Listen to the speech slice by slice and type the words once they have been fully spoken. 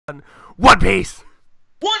One Piece.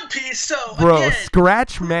 One Piece. So Bro, again,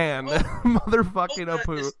 Scratch Man, motherfucking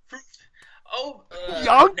Appo.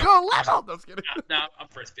 Yonko no, level. No, I'm kidding. no, I'm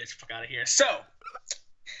first, bitch. Fuck out of here. So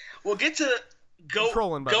we'll get to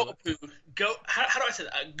Trolling, by the way. Appo. How do I say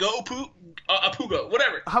that? Go Appo, Appugo,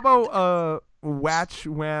 whatever. How about Watch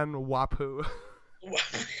Wan Wapu?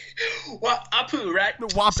 Appo, right? No,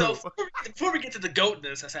 Wapu. So before we get to the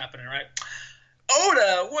goatness that's happening, right?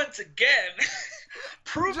 Oda once again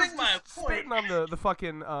proving my point. Spitting on the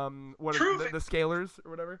fucking what is it, the scalers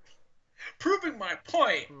or whatever. Proving my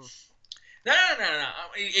point. No.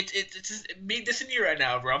 It's just me dissing you right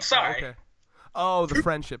now, bro. I'm sorry. Oh, okay. Oh, the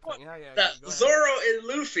friendship thing. Yeah. Zoro and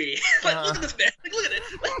Luffy. Like, look at this, man. Like, look at it.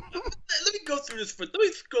 Let me go through this. Let me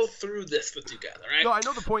go through this with you guys, all right? No, I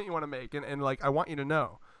know the point you want to make, and like I want you to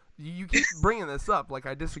know. You keep bringing this up like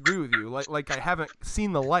I disagree with you. Like I haven't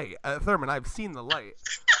seen the light. Thurman, I've seen the light.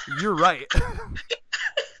 You're right.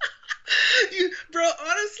 Bro,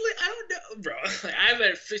 honestly, I don't know, bro. Like, I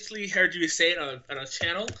haven't officially heard you say it on a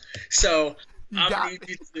channel, so I'm going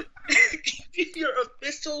to give your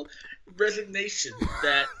official resignation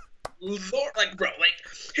that Zoro, like, bro, like,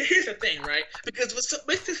 here's the thing, right? Because what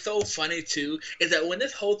makes it so funny, too, is that when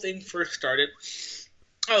this whole thing first started,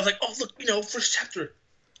 I was like, oh, look, first chapter,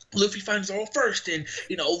 Luffy finds Zoro first, and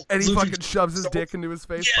and he Luffy fucking shoves his dick into his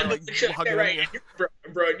face by like hugging right. him.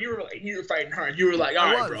 Bro, you were fighting hard. You were like,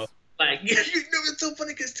 all right, bro. Like, it's so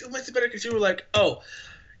funny because too much better because you were like, oh,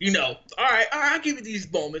 all right, I'll give you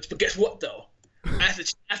these moments, but guess what though?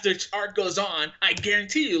 After art goes on, I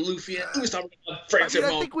guarantee you, Luffy and Usopp have friendship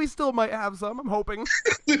moments. I think we still might have some. I'm hoping.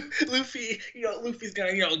 Luffy's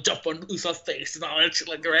gonna jump on Usopp's face and all that shit,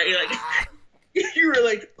 like, right? Like, you were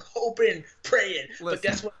like hoping, praying. Listen, but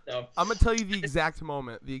guess what though? I'm gonna tell you the exact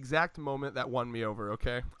moment that won me over.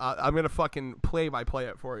 Okay, I'm gonna fucking play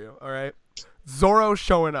it for you. All right, Zoro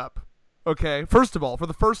showing up. Okay, first of all, for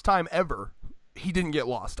the first time ever, he didn't get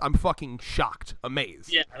lost. I'm fucking shocked,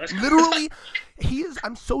 amazed. Yeah, literally,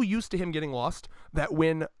 I'm so used to him getting lost that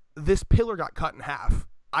when this pillar got cut in half,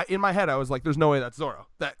 in my head I was like, "There's no way that's Zoro."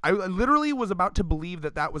 That I literally was about to believe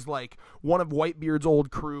that was like one of Whitebeard's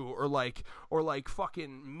old crew, or like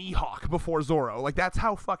fucking Mihawk before Zoro. Like that's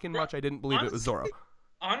how fucking much I didn't believe it was Zoro.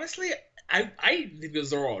 Honestly, I didn't think it was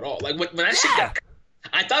Zoro at all. Like when that shit got.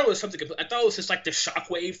 I thought it was something. I thought it was just like the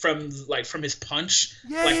shockwave from his punch.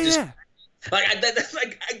 Yeah, Like I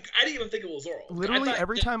didn't even think it was Zoro. Literally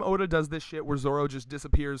every time Oda does this shit where Zoro just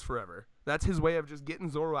disappears forever, that's his way of just getting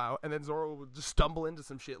Zoro out, and then Zoro will just stumble into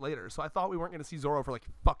some shit later. So I thought we weren't going to see Zoro for like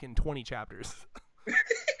fucking 20 chapters.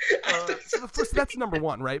 So that's number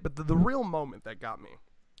one, right? But the real moment that got me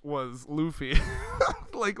was Luffy.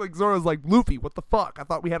 like Zoro's like, Luffy, what the fuck? I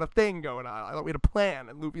thought we had a thing going on. I thought we had a plan.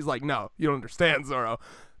 And Luffy's like, no, you don't understand, Zoro.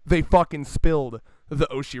 They fucking spilled the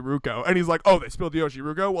Oshiruko. And he's like, oh, they spilled the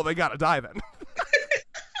Oshiruko? Well, they gotta die then.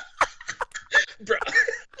 Bro.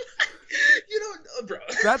 You don't know, bro.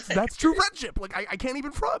 That's true friendship. Like, I can't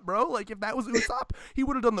even front, bro. Like, if that was Usopp, he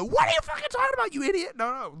would have done what are you fucking talking about, you idiot?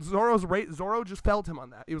 No. Zoro just felt him on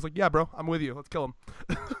that. He was like, yeah, bro, I'm with you. Let's kill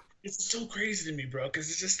him. It's so crazy to me, bro, because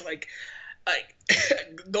it's just like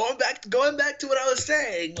going back to what I was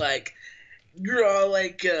saying, like you're all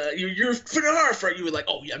like you're pretty hard for it. You were like,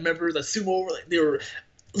 oh yeah, remember the sumo? Like they were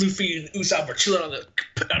Luffy and Usopp were chilling on the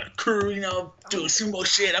crew, doing sumo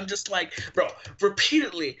shit. I'm just like, bro,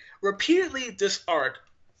 repeatedly this arc,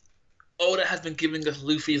 Oda has been giving us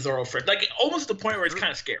Luffy Zoro friends, like almost to the point where it's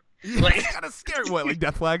kind of scary. Like it's kind of scary. What, like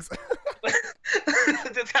death flags?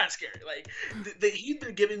 That's kind of scary. Like he's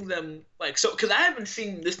been giving them because I haven't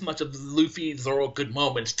seen this much of Luffy Zoro good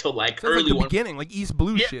moments till like early like the beginning, like East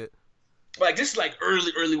Blue shit. Like this is like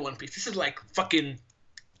early One Piece. This is like fucking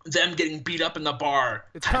them getting beat up in the bar.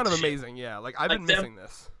 It's kind of amazing, yeah. Like I've been missing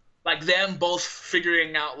this. Like them both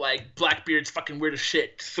figuring out like Blackbeard's fucking weird as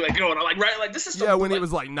shit. So like going on, like right, like this is when it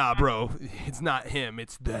was like, nah, bro, it's not him,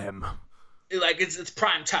 it's them. Like it's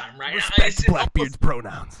prime time, right? Respect Blackbeard's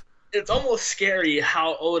pronouns. It's almost scary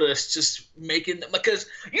how Oda's just making them, because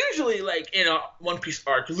usually like in a One Piece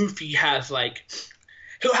arc, Luffy has like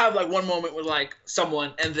he'll have like one moment with like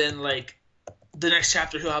someone, and then like the next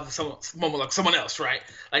chapter he'll have some moment like someone else, right?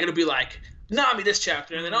 Like it'll be like Nami this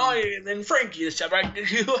chapter, and then and then Frankie this chapter, right?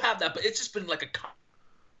 He'll have that, but it's just been like a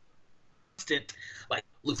constant like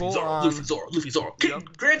Luffy Zoro.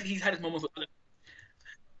 Yep. Granted, he's had his moments with.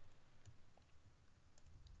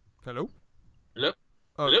 Hello.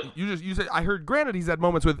 Oh, you said I heard. Granted, he's had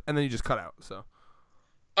moments with, and then you just cut out. So.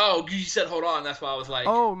 Oh, you said hold on. That's why I was like.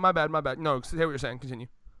 Oh, my bad. No, say what you're saying. Continue.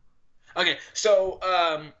 Okay, so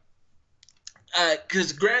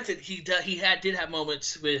because granted, he did have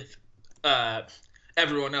moments with Appo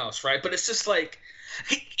everyone else, right? But it's just like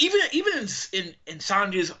even in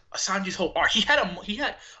Sanji's whole arc, he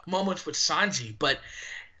had moments with Sanji, but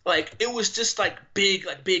like it was just like big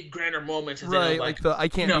grander moments, right? Like the I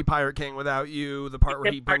can't be Pirate King without you. The part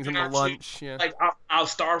where he brings him the lunch, yeah. Like I'll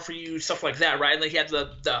starve for you, stuff like that, right? And like he had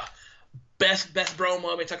the best bro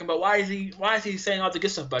moment talking about why is he saying all the good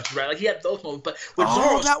stuff about you, right? Like he had those moments, but with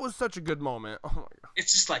Zoro, that was such a good moment. Oh my god.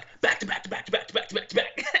 It's just like back to back to back to back to back to back to back.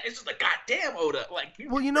 It's just like God damn, Oda. Like,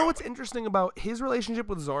 well, you know what's interesting about his relationship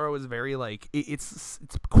with Zoro is very like it's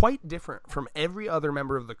quite different from every other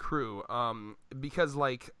member of the crew. Because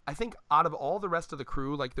like I think out of all the rest of the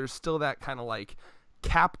crew, like there's still that kind of like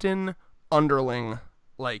captain underling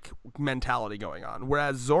like mentality going on,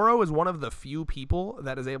 whereas Zoro is one of the few people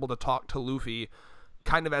that is able to talk to Luffy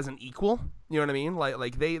kind of as an equal. You know what I mean?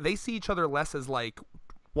 Like they see each other less as like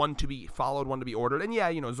one to be followed, one to be ordered. And yeah,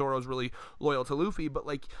 you know, Zoro's really loyal to Luffy, but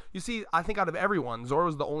like you see, I think out of everyone,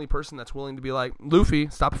 Zoro's the only person that's willing to be like, Luffy,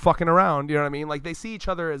 stop fucking around. You know what I mean? Like they see each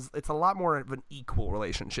other as it's a lot more of an equal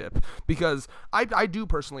relationship, because I do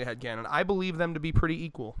personally headcanon, I believe them to be pretty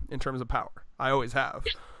equal in terms of power. I always have.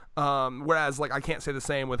 Whereas like I can't say the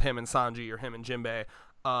same with him and Sanji or him and Jinbei.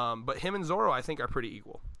 But him and Zoro, I think, are pretty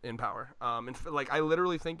equal in power. And like, I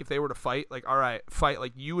literally think if they were to fight, like, all right, fight,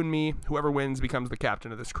 like, you and me, whoever wins becomes the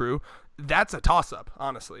captain of this crew. That's a toss-up,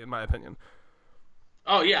 honestly, in my opinion.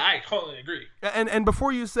 Oh, yeah, I totally agree. And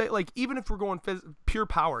before you say, like, even if we're going pure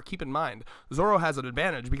power, keep in mind, Zoro has an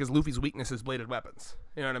advantage because Luffy's weakness is bladed weapons.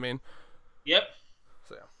 You know what I mean? Yep.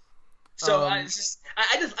 So, yeah. So I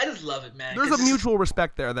just love it, man. There's a mutual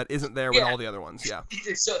respect there that isn't there with all the other ones. Yeah. He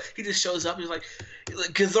just shows up. He's like,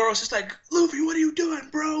 because Zoro's just like, Luffy, what are you doing,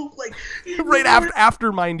 bro? Like, right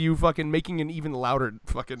after, mind you, fucking making an even louder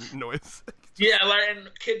fucking noise. Yeah, like, and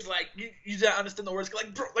kids like you don't understand the words.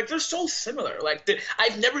 Like, bro, like they're so similar. Like,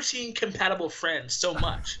 I've never seen compatible friends so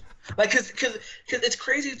much. Like, cause it's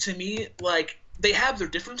crazy to me. Like, they have their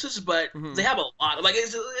differences, but they have a lot. Like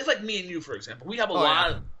it's like me and you, for example. We have a lot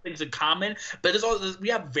of things in common, but we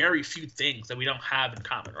have very few things that we don't have in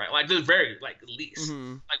common, right? Like there's very least.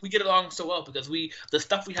 Like we get along so well because the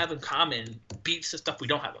stuff we have in common beats the stuff we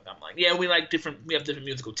don't have in common. Like yeah, we have different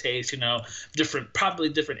musical tastes, you know, probably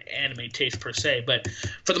different anime tastes per se, but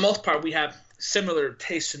for the most part we have similar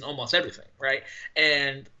tastes in almost everything, right?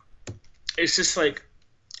 And it's just like,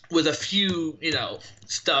 with a few, you know,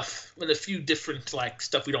 with a few different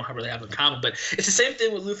stuff we don't really have in common, but it's the same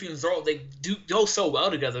thing with Luffy and Zoro. They do go so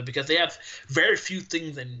well together because they have very few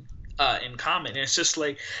things in common, and it's just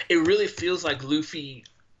like it really feels like Luffy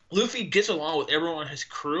gets along with everyone on his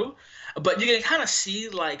crew, but you can kind of see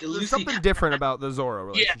like There's something different about the Zoro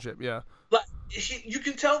relationship, yeah. Like you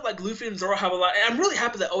can tell like Luffy and Zoro have a lot, and I'm really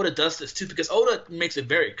happy that Oda does this too because Oda makes it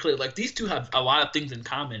very clear like these two have a lot of things in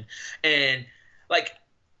common, and like.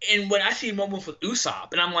 And when I see moments with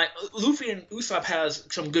Usopp, and I'm like, Luffy and Usopp has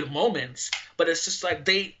some good moments, but it's just like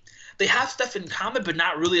they have stuff in common, but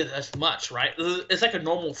not really as much, right? It's like a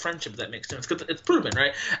normal friendship, if that makes sense, because it's proven,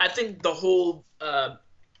 right? I think the whole, not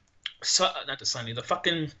the Sunny, the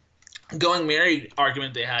fucking going married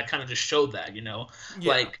argument they had kind of just showed that, you know?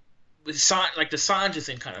 Yeah. Like the Sanji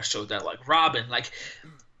thing kind of showed that, like Robin, like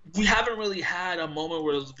we haven't really had a moment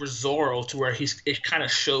where Zoro to where it kind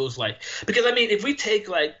of shows like, because I mean if we take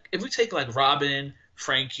Robin,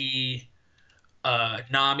 Frankie,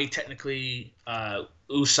 Nami, technically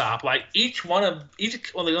Usopp, like each one of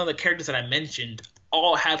the characters that I mentioned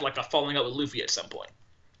all had like a falling out with Luffy at some point,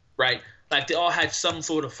 right? Like they all had some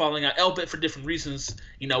sort of falling out, albeit for different reasons,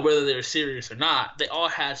 you know, whether they were serious or not. They all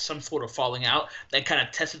had some sort of falling out that kind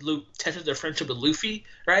of tested their friendship with Luffy,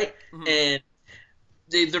 right? And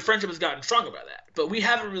their friendship has gotten stronger by that. But we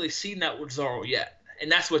haven't really seen that with Zoro yet.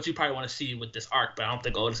 And that's what you probably want to see with this arc, but I don't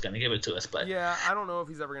think Oda's going to give it to us. But yeah, I don't know if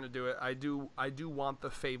he's ever going to do it. I do want the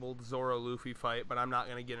fabled Zoro-Luffy fight, but I'm not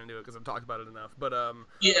going to get into it because I've talked about it enough. But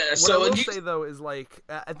yeah, what I will say, though, is, like,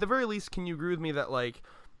 at the very least, can you agree with me that, like,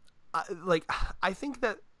 I think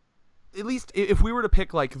that at least if we were to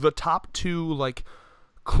pick, like, the top two, like,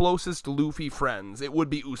 closest Luffy friends, it would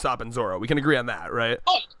be Usopp and Zoro. We can agree on that, right?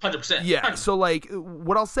 Oh, 100%. Yeah, 100%. So, like,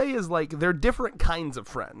 what I'll say is, like, they're different kinds of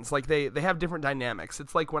friends. Like, they have different dynamics.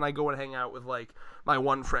 It's like when I go and hang out with, like, my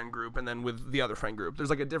one friend group and then with the other friend group.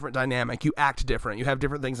 There's, like, a different dynamic. You act different. You have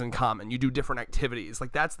different things in common. You do different activities.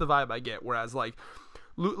 Like, that's the vibe I get. Whereas, like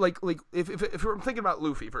if I'm thinking about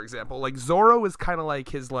Luffy, for example, like, Zoro is kind of like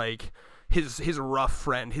his rough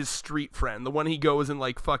friend, his street friend, the one he goes and,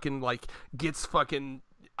 like, fucking, like, gets fucking,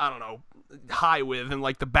 I don't know, high with in,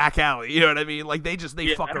 like, the back alley, you know what I mean? Like, they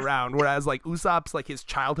fuck around, whereas, like, Usopp's, like, his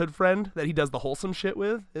childhood friend that he does the wholesome shit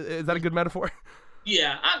with. Is that a good metaphor?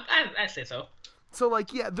 Yeah, I'd say so. So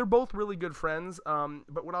like, yeah, they're both really good friends.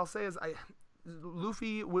 But what I'll say is,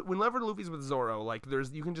 Luffy, whenever Luffy's with Zoro, like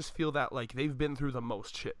you can just feel that like they've been through the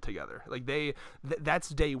most shit together. Like that's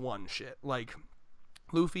day one shit. Like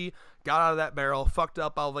Luffy got out of that barrel, fucked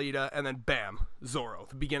up Alvida, and then bam, Zoro,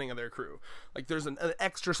 the beginning of their crew. Like there's an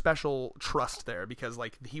extra special trust there because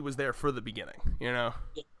like he was there for the beginning, you know.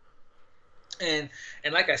 And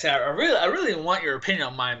like I said, I really want your opinion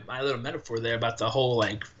on my little metaphor there about the whole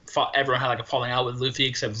like everyone had like a falling out with Luffy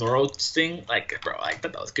except Zoro's thing. Like, bro, I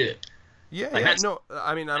thought that was good. Yeah, like, yeah. No,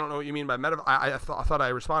 I mean, I don't know what you mean by metaphor. I thought I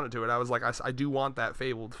responded to it. I was like, I do want that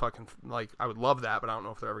fabled fucking, like, I would love that, but I don't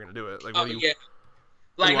know if they're ever gonna do it. Like, what do you? Yeah.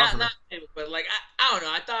 Like not but like I don't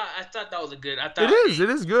know. I thought that was a good. I thought it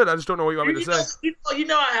is good. I just don't know what you want me to say. You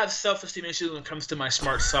know, I have self-esteem issues when it comes to my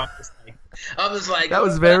smart socks. I was like, that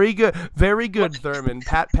was very good, Thurman.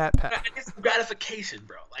 Pat. I need some gratification,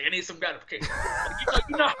 bro. Like I need some gratification. Like,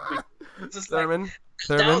 you know. It's just Thurman,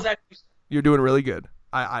 actually, you're doing really good.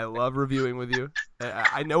 I love reviewing with you.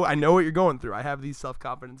 I know what you're going through. I have these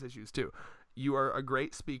self-confidence issues too. You are a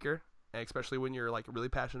great speaker, especially when you're like really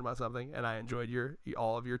passionate about something, and I enjoyed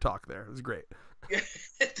all of your talk there. It was great. All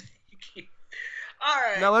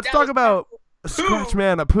right. Now let's talk about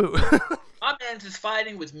Scratchman Appo. My man's just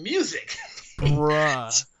fighting with music.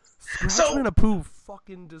 Bruh. Scratchman Appo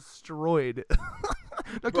fucking destroyed.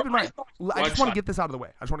 Now keep in mind, I just want to get this out of the way.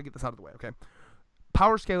 Okay?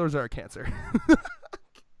 Power scalers are a cancer.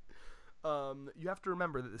 You have to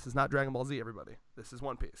remember that this is not Dragon Ball Z, everybody. This is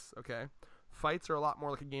One Piece, okay? Fights are a lot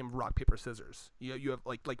more like a game of rock, paper, scissors. You have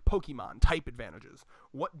like Pokemon type advantages.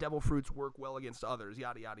 What devil fruits work well against others,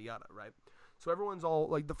 yada yada yada, right? So everyone's all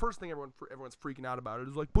like, the first thing everyone's freaking out about it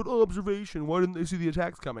is like, but observation, why didn't they see the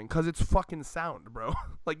attacks coming? Because it's fucking sound, bro.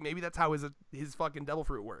 Like maybe that's how his fucking devil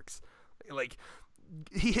fruit works. Like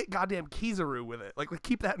he hit goddamn Kizaru with it. Like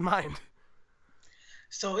keep that in mind.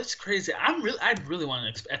 So it's crazy. I really want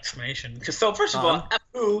an explanation. Because first of all,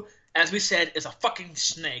 Appo, as we said, is a fucking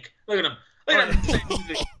snake. Look at him. Look at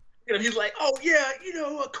him. He's like, oh yeah,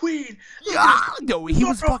 a queen. Yeah, no, he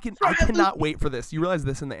was fucking. I cannot wait for this. You realize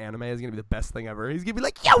this in the anime is gonna be the best thing ever. He's gonna be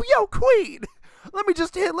like, yo, queen. Let me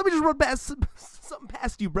just run past something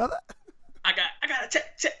past you, brother. I gotta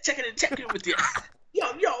check in with you. Yo,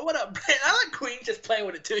 what up? I like Queen just playing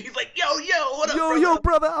with it too. He's like, yo, what up, yo,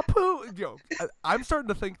 brother, Appo. Yo, I'm starting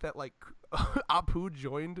to think that like Appo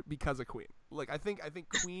joined because of Queen. Like I think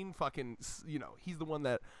Queen fucking, he's the one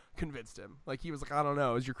that convinced him. Like he was like, I don't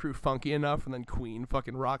know, is your crew funky enough? And then Queen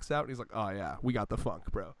fucking rocks out and he's like, oh yeah, we got the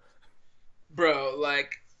funk, bro. Bro,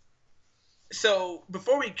 like, so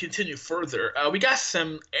before we continue further, we got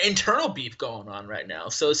some internal beef going on right now.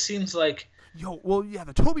 So it seems like. Well, yeah,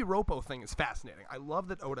 the Tobi Roppo thing is fascinating. I love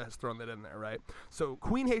that Oda has thrown that in there, right? So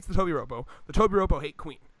Queen hates the Tobi Roppo. The Tobi Roppo hate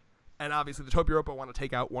Queen. And obviously the Tobi Roppo want to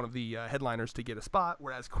take out one of the headliners to get a spot,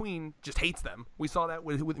 whereas Queen just hates them. We saw that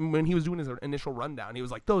when he was doing his initial rundown. He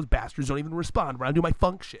was like, those bastards don't even respond when I do my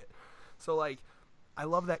funk shit. So, like, I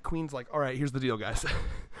love that Queen's like, all right, here's the deal, guys.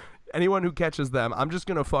 Anyone who catches them, I'm just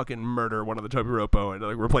going to fucking murder one of the Tobi Roppo and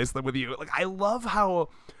like replace them with you. Like, I love how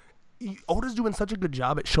Oda's doing such a good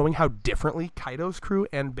job at showing how differently Kaido's crew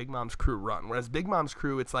and Big Mom's crew run. Whereas Big Mom's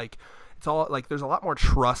crew, it's all like there's a lot more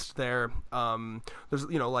trust there. There's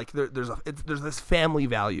there's this family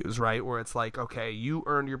values, right? Where it's like, okay, you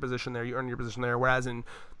earned your position there. Whereas in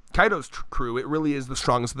Kaido's crew, it really is the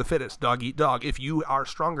strongest of the fittest. Dog eat dog. If you are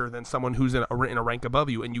stronger than someone who's in a rank above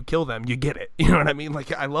you and you kill them, you get it. You know what I mean?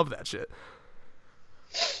 Like I love that shit.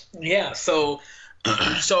 Yeah. So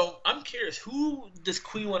I'm curious, who does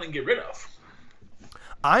Queen want to get rid of?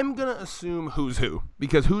 I'm gonna assume Who's Who,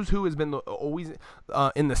 because Who's Who has been always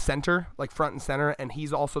in the center, like front and center, and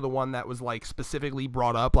he's also the one that was like specifically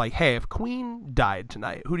brought up, like, hey, if Queen died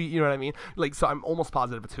tonight, who do you know what I mean? Like, so I'm almost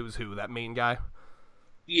positive it's Who's Who, that main guy.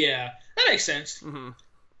 Yeah, that makes sense. Mm-hmm.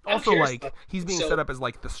 Also, like, he's being set up as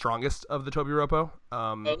like the strongest of the Tobi Roppo.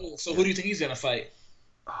 So who do you think he's gonna fight?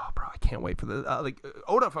 Oh, bro, I can't wait for this.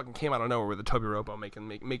 Oda fucking came out of nowhere with the Tobi Roppo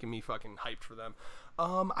making me fucking hyped for them.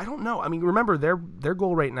 I don't know. I mean, remember their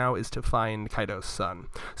goal right now is to find Kaido's son.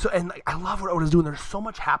 So, and like, I love what Oda's doing. There's so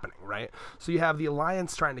much happening, right? So you have the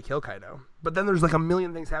Alliance trying to kill Kaido, but then there's like a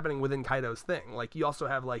million things happening within Kaido's thing. Like you also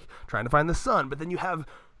have like trying to find the son, but then you have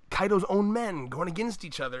Kaido's own men going against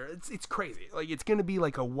each other. It's crazy. Like it's gonna be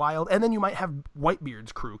like a wild. And then you might have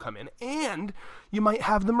Whitebeard's crew come in, and you might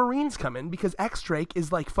have the Marines come in because X-Drake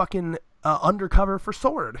is like fucking undercover for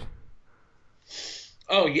Sword.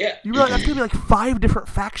 Oh yeah. You realize that's gonna be like 5 different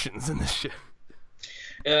factions in this shit.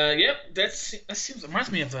 Yep. That seems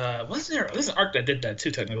reminds me of wasn't there? There's an arc that did that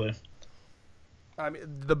too technically. I mean,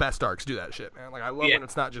 the best arcs do that shit, man. Like, I love when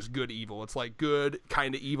it's not just good evil. It's like good,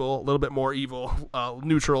 kind of evil, a little bit more evil,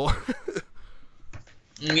 neutral.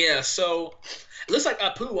 Yeah, so it looks like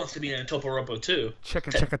Appo wants to be in Toporopo too.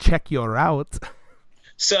 Check you're out.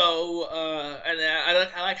 So, and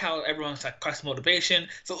I like how everyone's like quest motivation.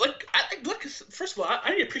 So look, first of all, I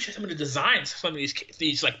really appreciate some of the designs, some of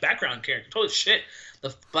these like background characters. Holy shit,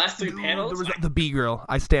 the last three panels. There was the B girl.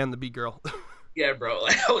 I stand the B girl. Yeah, bro.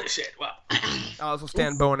 Like, holy shit. Wow. I also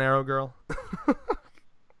stand bow and arrow girl.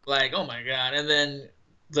 Like, oh my god. And then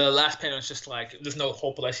the last panel is just like, there's no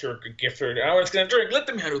hope unless you're a gifter. I was gonna drink. Let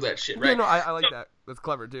them handle that shit, right? Yeah, no, I like that. That's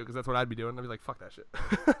clever too, because that's what I'd be doing. I'd be like, fuck that shit.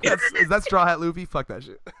 Is that Straw Hat Luffy? Fuck that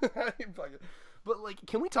shit. Fuck it. But like,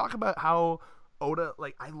 can we talk about how Oda,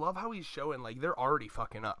 like, I love how he's showing, like, they're already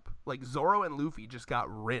fucking up. Like, Zoro and Luffy just got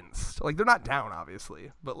rinsed. Like, they're not down,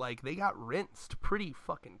 obviously, but, like, they got rinsed pretty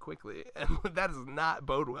fucking quickly, and that does not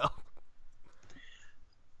bode well.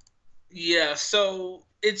 Yeah, so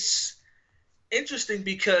it's interesting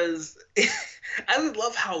because I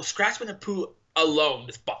love how Scratchman and Pooh alone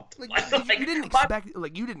just bopped. Like, you didn't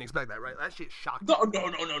expect that, right? That shit shocked me. No.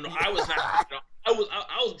 I was not. I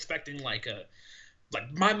was expecting like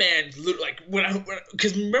my man, like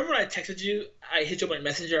because remember when I texted you, I hit you up on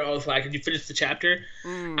Messenger. I was like, "Did you finish the chapter?"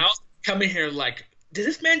 I was coming here like, did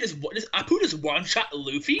this man Appo just one shot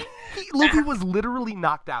Luffy? Luffy was literally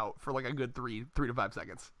knocked out for like a good 3 to 5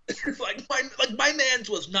 seconds. like my man's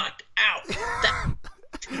was knocked out.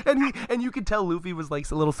 And you could tell Luffy was like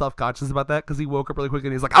a little self-conscious about that because he woke up really quick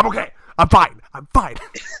and he's like, "I'm okay, I'm fine."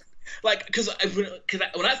 Like, because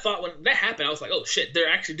when I thought when that happened, I was like, oh shit, they're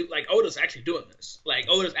actually Oda's actually doing this. Like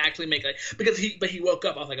Oda's actually making because he woke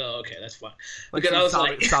up. I was like, oh okay, that's fine. Like because I was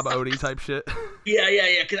like Sabaody type shit. Yeah.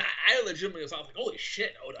 Because I legitimately was like, holy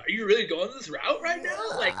shit, Oda, are you really going this route right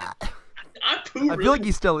now? Like, I feel like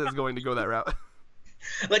he still is going to go that route.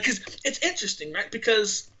 Like, because it's interesting, right?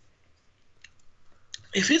 Because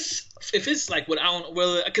if it's like what I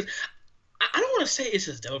don't because. I don't want to say it's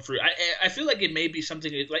a devil fruit. I feel like it may be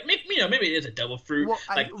something like maybe it is a devil fruit. Well,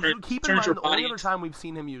 keep in mind the only other into... time we've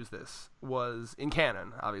seen him use this was in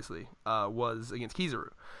canon, obviously, was against Kizaru.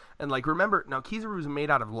 And like remember now Kizaru is made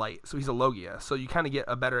out of light, so he's a Logia. So you kind of get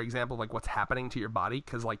a better example of like what's happening to your body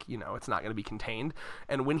because like it's not going to be contained.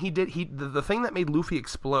 And when the thing that made Luffy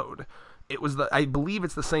explode, it was I believe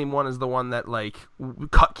it's the same one as the one that like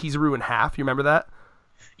cut Kizaru in half. You remember that?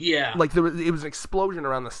 Yeah. Like it was an explosion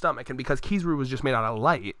around the stomach, and because Kizaru was just made out of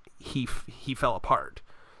light, he fell apart.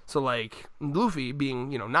 So like Luffy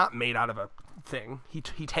being not made out of a thing, he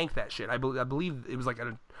tanked that shit. I believe it was like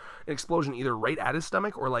an explosion either right at his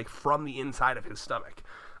stomach or like from the inside of his stomach.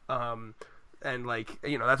 And like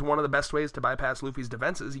that's one of the best ways to bypass Luffy's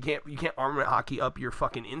defenses. You can't armament hockey up your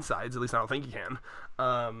fucking insides. At least I don't think you can.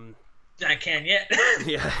 I can yet.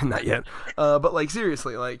 Yeah, not yet. But like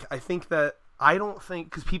seriously, like I don't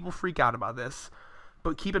think because people freak out about this,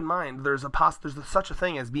 but keep in mind there's such a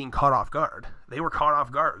thing as being caught off guard. They were caught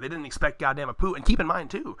off guard. They didn't expect goddamn Appo. And keep in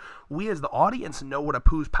mind too, we as the audience know what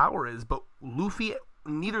Appo's power is, but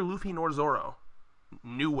neither Luffy nor Zoro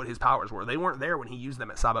knew what his powers were. They weren't there when he used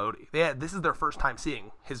them at Sabaody. This is their first time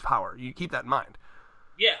seeing his power. You keep that in mind.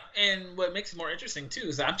 Yeah, and what makes it more interesting too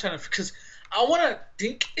is that I'm trying to because I want to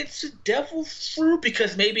think it's a devil fruit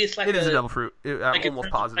because maybe it's like it is a devil fruit. I'm almost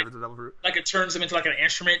positive it's a devil fruit. Like it turns him into like an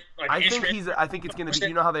instrument. I think it's gonna be.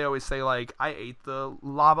 You know how they always say like I ate the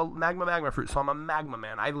magma fruit, so I'm a magma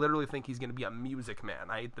man. I literally think he's gonna be a music man.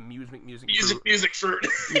 I ate the music fruit.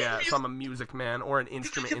 Yeah, so I'm a music man, or an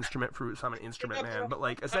instrument fruit, so I'm an instrument man. But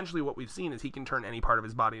like essentially what we've seen is he can turn any part of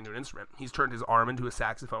his body into an instrument. He's turned his arm into a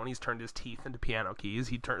saxophone. He's turned his teeth into piano keys.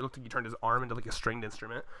 It looked like he turned his arm into like a stringed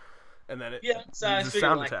instrument. And then it uses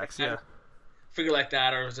sound like attacks, Figure like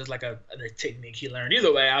that, or is it like a technique he learned?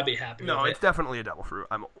 Either way, I'll be happy. No, it's definitely a devil fruit.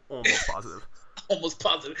 I'm almost positive. Almost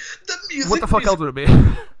positive. The music. What the fuck else would it be?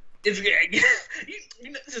 This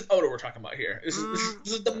is Oda we're talking about here. This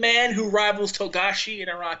is the man who rivals Togashi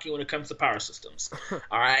and Araki when it comes to power systems.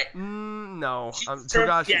 All right. No,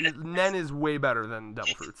 Togashi. Nen is way better than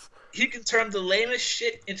devil fruits. He can turn the lamest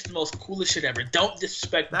shit into the most coolest shit ever. Don't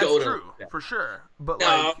disrespect That's Goto. True, for sure. But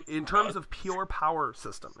like in terms of pure power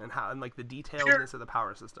system and like the detailedness of the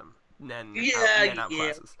power system, Nen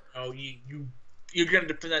outclasses. Oh, you're gonna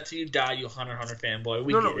defend that till you die, you Hunter x Hunter fanboy.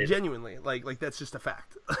 No, genuinely, like that's just a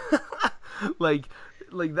fact. like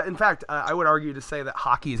that. In fact, I would argue to say that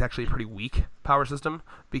hockey is actually a pretty weak power system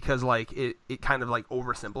because like it kind of like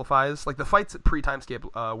oversimplifies. Like the fights at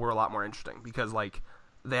pre-timeskip were a lot more interesting because like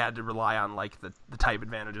they had to rely on like the type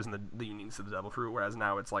advantages and the uniqueness of the devil fruit, whereas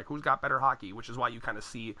now it's like who's got better hockey, which is why you kind of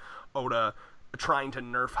see Oda trying to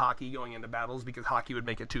nerf hockey going into battles because hockey would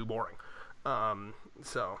make it too boring.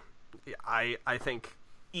 So yeah, I think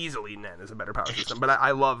easily Nen is a better power system, but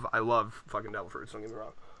I love fucking Devil Fruits. Don't get me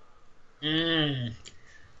wrong.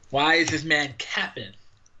 Why is this man capping?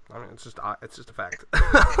 I mean, it's just a fact.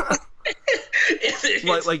 It's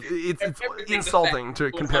it's insulting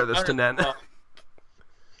to compare this to Nen.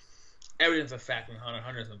 Everything's a fact when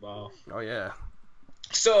Hunter's involved. Oh yeah.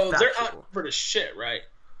 So they're out for the shit, right?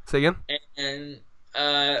 Say again. And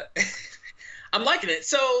I'm liking it.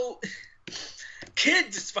 So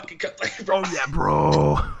Kid just fucking cut like, bro. Oh yeah,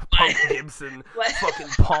 bro. Punk Gibson fucking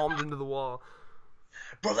palmed into the wall.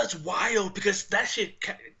 Bro, that's wild because that shit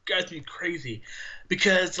drives me crazy.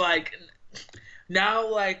 Because like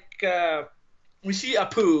now we see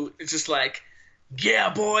Appo, it's just like, yeah,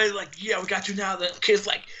 boy, like, yeah, we got you now. The kid's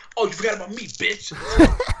like, oh, you forgot about me, bitch.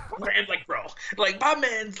 Man, like, bro, like, my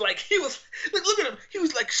man's like, he was, like, look at him. He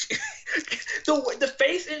was like, the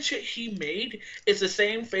face and shit he made is the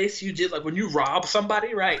same face you did, like, when you rob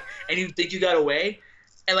somebody, right? And you think you got away.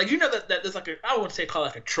 And, like, you know that there's, like, I don't want to say call it,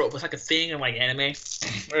 like, a trope. It's, like, a thing in, like, anime.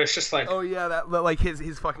 Where it's just, like... Oh, yeah, that like,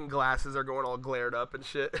 his fucking glasses are going all glared up and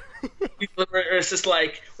shit. Or it's just,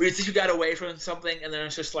 like, where you think you got away from something, and then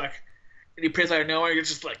it's just, like... And he appears out of nowhere. You're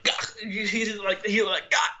just like, God. He's like,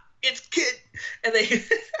 God, it's Kid. And they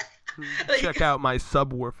check out my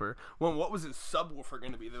subwoofer. Well, what was his subwoofer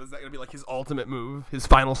going to be? Was that going to be like his ultimate move, his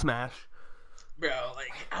final smash? Bro,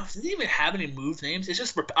 like, does he even have any move names? It's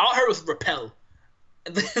just all I heard was repel,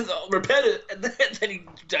 and then repel it, and then he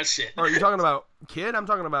does shit. Are you talking about Kid? I'm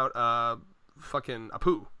talking about fucking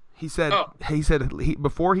Appo. He said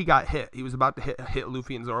before he got hit, he was about to hit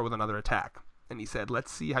Luffy and Zoro with another attack. And he said,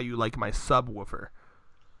 "Let's see how you like my subwoofer."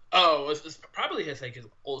 Oh, it's probably his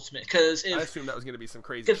ultimate. Because I assume that was going to be some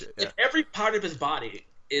crazy shit. If every part of his body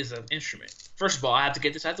is an instrument, first of all, I have to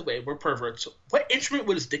get this out of the way. We're perverts. So what instrument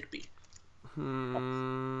would his dick be?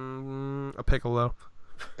 A piccolo.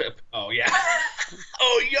 Oh yeah.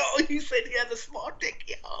 Oh yo, he said he had a small dick,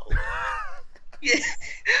 yo. Yeah.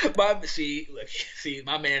 See,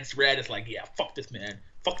 my man's red is like, yeah, fuck this man.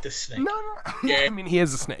 Fuck this snake. No. Yeah. I mean, he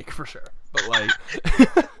is a snake for sure. But like,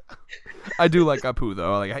 I do like Appo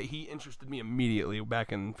though. Like, he interested me immediately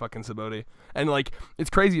back in fucking Sabaody, and like, it's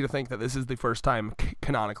crazy to think that this is the first time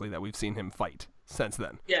canonically that we've seen him fight since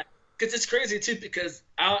then. Yeah, because it's crazy too. Because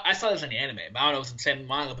I saw this in the anime, but I don't know if it's the same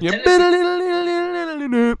manga. But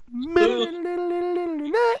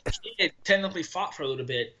it technically fought for a little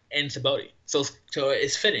bit in Sabaody, so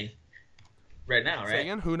it's fitting. Right now, right? Say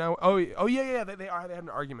again? Who now? Oh yeah. They had an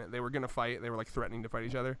argument. They were gonna fight. They were like threatening to fight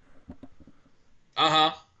each other.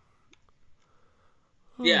 Yeah.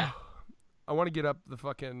 I want to get up the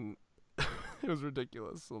fucking. It was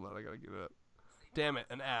ridiculous. Hold on, I gotta get it up. Damn it,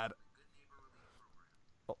 an ad.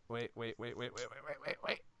 Oh, wait. There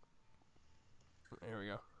we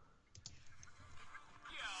go.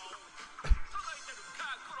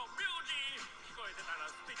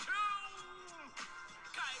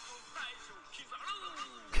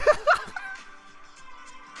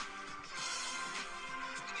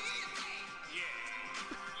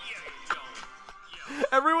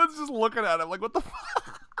 Everyone's just looking at him like, what the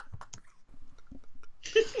fuck?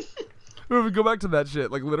 If we go back to that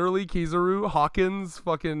shit, like literally Kizaru, Hawkins,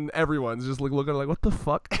 fucking everyone's just like looking like, what the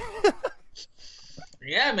fuck?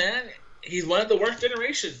 Yeah, man. He's one of the worst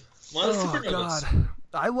generation. One of the supernovas. God.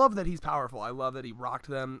 I love that he's powerful. I love that he rocked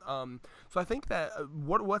them. So I think that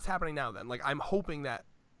what's happening now then? Like, I'm hoping that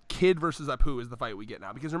Kid versus Appo is the fight we get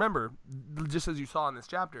now, because remember, just as you saw in this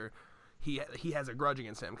chapter, he has a grudge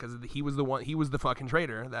against him because he was the fucking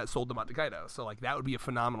traitor that sold them out to Kaido. So like, that would be a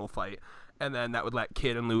phenomenal fight, and then that would let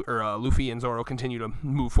Kid and Luffy and Zoro continue to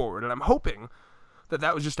move forward. And I'm hoping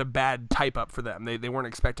that was just a bad type up for them. They weren't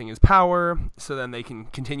expecting his power, so then they can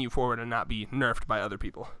continue forward and not be nerfed by other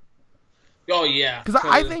people. Oh yeah, because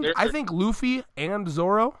I think Luffy and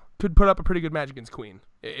Zoro could put up a pretty good match against Queen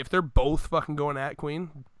if they're both fucking going at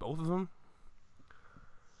Queen, both of them.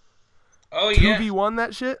 Oh yeah, 2v1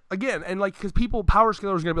 that shit again, and like, because power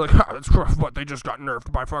scalers are gonna be like, that's rough, but they just got nerfed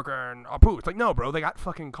by fucking Appo. It's like, no, bro, they got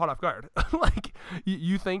fucking caught off guard. Like,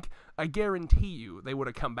 you think? I guarantee you, they would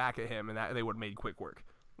have come back at him, and that they would have made quick work.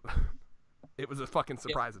 It was a fucking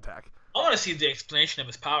surprise attack. I want to see the explanation of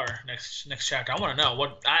his power next chapter. I want to know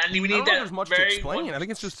what. We need I don't that. know there's much to explain. I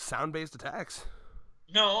think it's just sound-based attacks.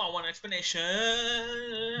 No, I want an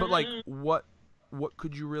explanation. But like, what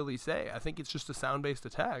could you really say? I think it's just a sound-based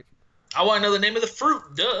attack. I want to know the name of the fruit.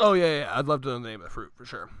 Duh. Oh yeah. I'd love to know the name of the fruit for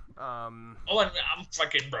sure. I'm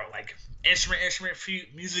fucking bro. Like instrument, fruit,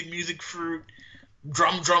 music, fruit,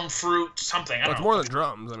 drum, fruit, something. I don't know. It's more than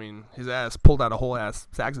drums. I mean, his ass pulled out a whole ass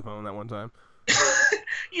saxophone that one time.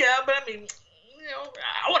 Yeah, but I mean,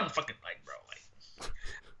 I wouldn't fucking like, bro.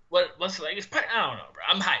 Like, what's like? It's probably, I don't know, bro.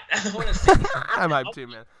 I'm hyped. I want to see. I'm hyped too,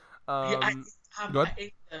 man. Yeah, Go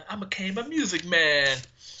ahead. I'm a Kamba music man.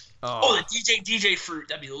 Oh, the DJ Fruit.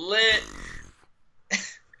 That'd be lit.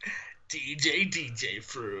 DJ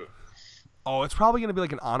Fruit. Oh, it's probably gonna be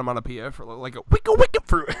like an onomatopoeia for like a wicka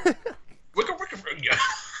fruit. Wicka Fruit. Yeah.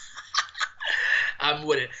 I'm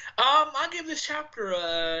with it. I'll give this chapter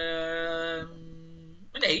an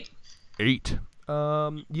 8. 8.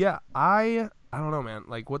 Yeah, I don't know, man.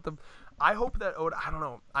 Like, what the? I hope that Oda. I don't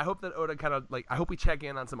know. I hope that Oda kind of like. I hope we check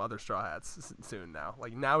in on some other Straw Hats soon. Now,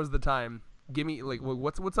 like, now is the time. Give me like,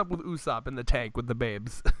 what's up with Usopp in the tank with the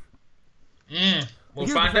babes? We'll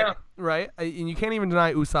find out. Right? And you can't even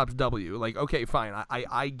deny Usopp's W. Like, okay, fine.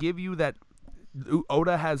 I give you that.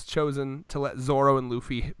 Oda has chosen to let Zoro and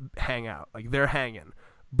Luffy hang out. Like, they're hanging.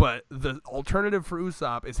 But the alternative for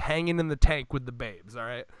Usopp is hanging in the tank with the babes, all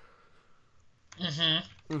right?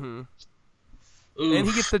 And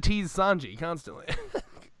he gets to tease Sanji constantly.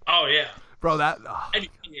 Oh, yeah. Bro, that... I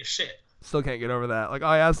didn't give a shit. Still can't get over that. Like,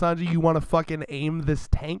 oh, yeah, Sanji, you want to fucking aim this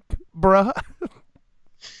tank, bruh?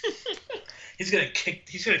 He's gonna kick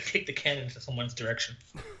the cannon to someone's direction.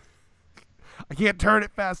 I can't turn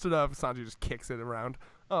it fast enough. Sanji just kicks it around.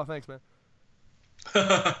 Oh, thanks, man.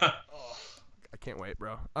 I can't wait,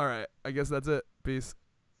 bro. All right. I guess that's it. Peace.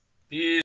 Peace.